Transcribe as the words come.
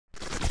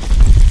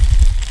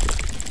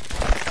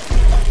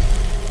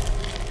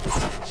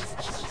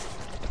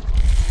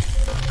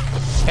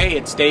Hey,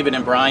 it's David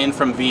and Brian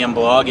from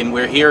VMblog, and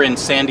we're here in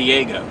San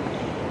Diego.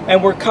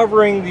 And we're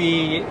covering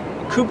the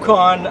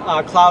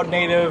KubeCon Cloud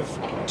Native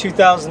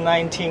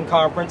 2019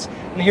 conference,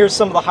 and here's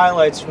some of the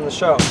highlights from the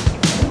show.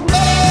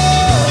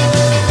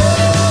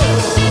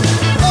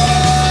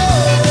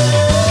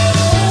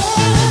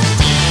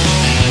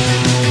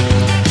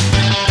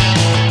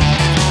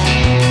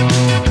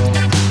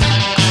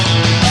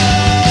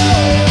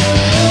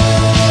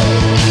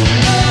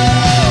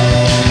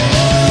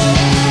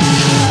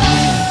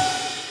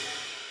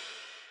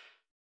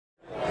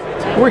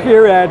 We're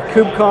here at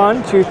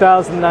KubeCon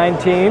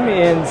 2019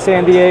 in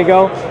San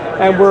Diego,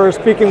 and we're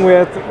speaking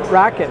with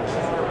RackN.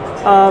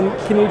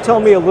 Can you tell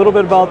me a little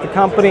bit about the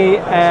company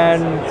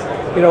and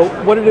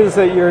what it is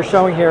that you're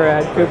showing here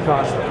at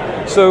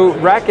KubeCon? So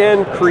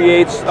RackN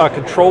creates a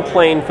control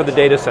plane for the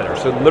data center.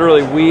 So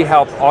literally we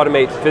help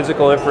automate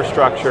physical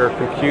infrastructure,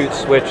 compute,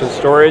 switch, and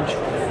storage,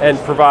 and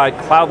provide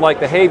cloud-like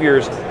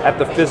behaviors at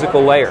the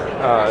physical layer.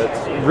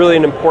 It's really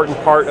an important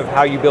part of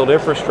how you build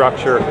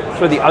infrastructure,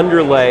 sort of the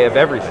underlay of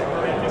everything.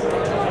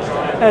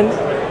 And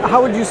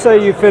how would you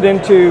say you fit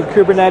into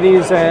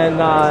Kubernetes and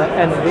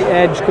the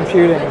edge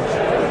computing?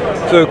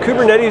 So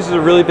Kubernetes is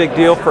a really big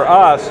deal for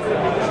us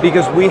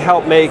because we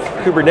help make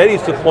Kubernetes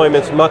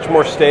deployments much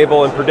more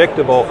stable and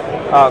predictable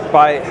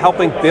by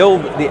helping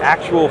build the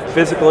actual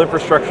physical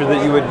infrastructure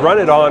that you would run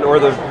it on, or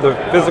the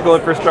physical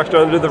infrastructure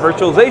under the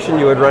virtualization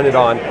you would run it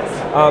on.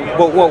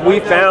 But what we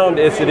found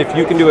is that if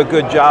you can do a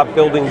good job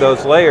building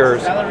those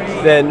layers,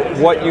 then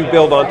what you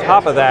build on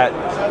top of that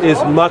is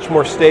much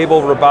more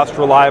stable, robust,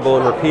 reliable,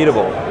 and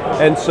repeatable.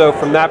 And so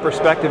from that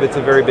perspective, it's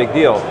a very big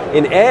deal.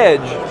 In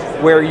edge,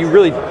 where you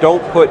really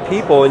don't put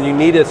people and you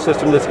need a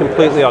system that's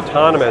completely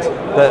autonomous,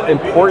 the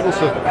importance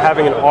of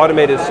having an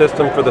automated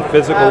system for the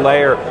physical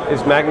layer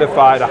is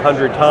magnified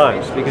 100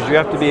 times, because you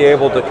have to be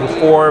able to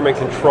conform and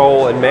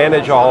control and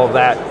manage all of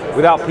that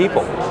without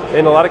people.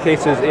 In a lot of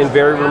cases, in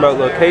very remote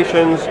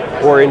locations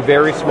or in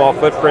very small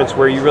footprints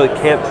where you really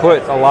can't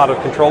put a lot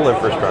of control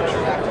infrastructure.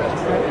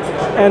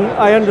 And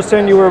I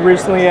understand you were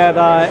recently at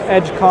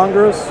Edge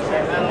Congress.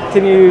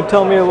 Can you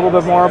tell me a little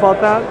bit more about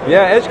that?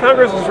 Yeah, Edge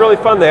Congress was really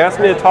fun. They asked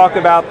me to talk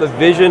about the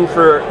vision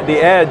for the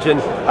Edge,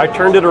 and I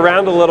turned it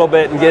around a little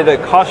bit and gave a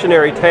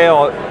cautionary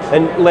tale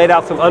and laid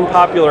out some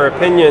unpopular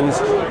opinions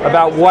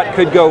about what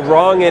could go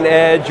wrong in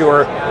Edge,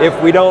 or if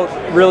we don't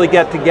really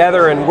get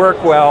together and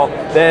work well,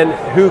 then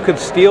who could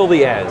steal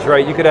the Edge,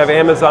 right? You could have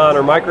Amazon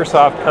or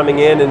Microsoft coming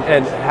in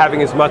and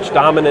having as much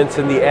dominance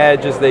in the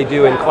Edge as they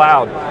do in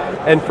cloud.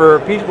 And for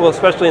people,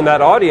 especially in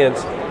that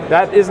audience,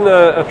 that isn't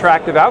an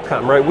attractive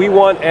outcome, right? We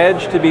want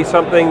Edge to be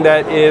something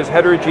that is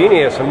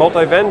heterogeneous and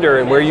multi-vendor,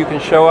 and where you can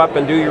show up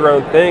and do your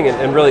own thing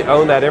and really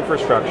own that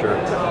infrastructure.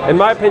 And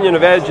my opinion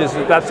of Edge is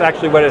that that's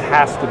actually what it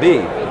has to be,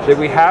 that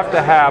we have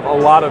to have a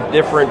lot of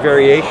different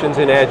variations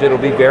in Edge. It'll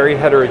be very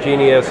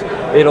heterogeneous.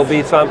 It'll be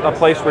a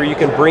place where you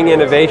can bring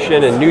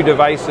innovation and new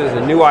devices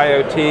and new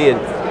IoT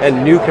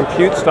and new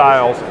compute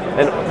styles,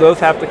 and those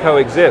have to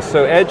coexist.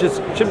 So Edge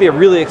should be a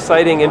really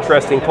exciting,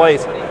 interesting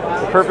place.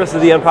 The purpose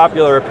of the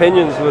unpopular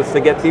opinions was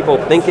to get people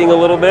thinking a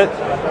little bit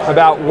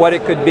about what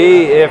it could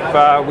be if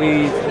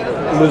we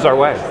lose our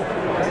way.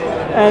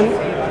 And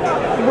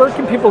where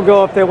can people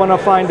go if they want to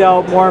find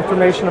out more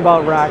information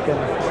about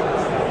RackN?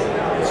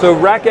 So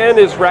RackN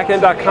is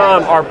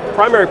RackN.com. Our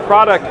primary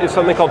product is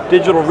something called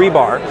Digital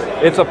Rebar.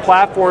 It's a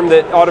platform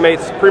that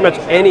automates pretty much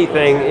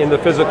anything in the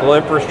physical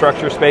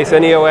infrastructure space,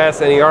 any OS,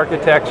 any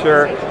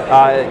architecture,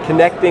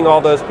 connecting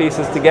all those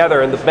pieces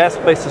together. And the best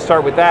place to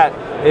start with that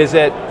is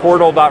at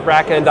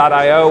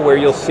portal.rackn.io, where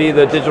you'll see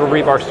the Digital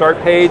Rebar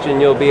start page,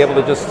 and you'll be able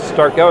to just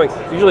start going.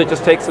 Usually it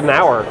just takes an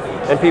hour,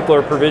 and people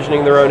are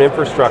provisioning their own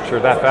infrastructure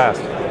that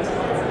fast.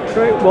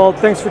 Great. Well,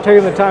 thanks for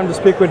taking the time to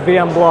speak with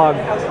VMblog.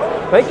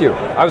 Thank you.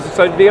 I was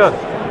excited to be on.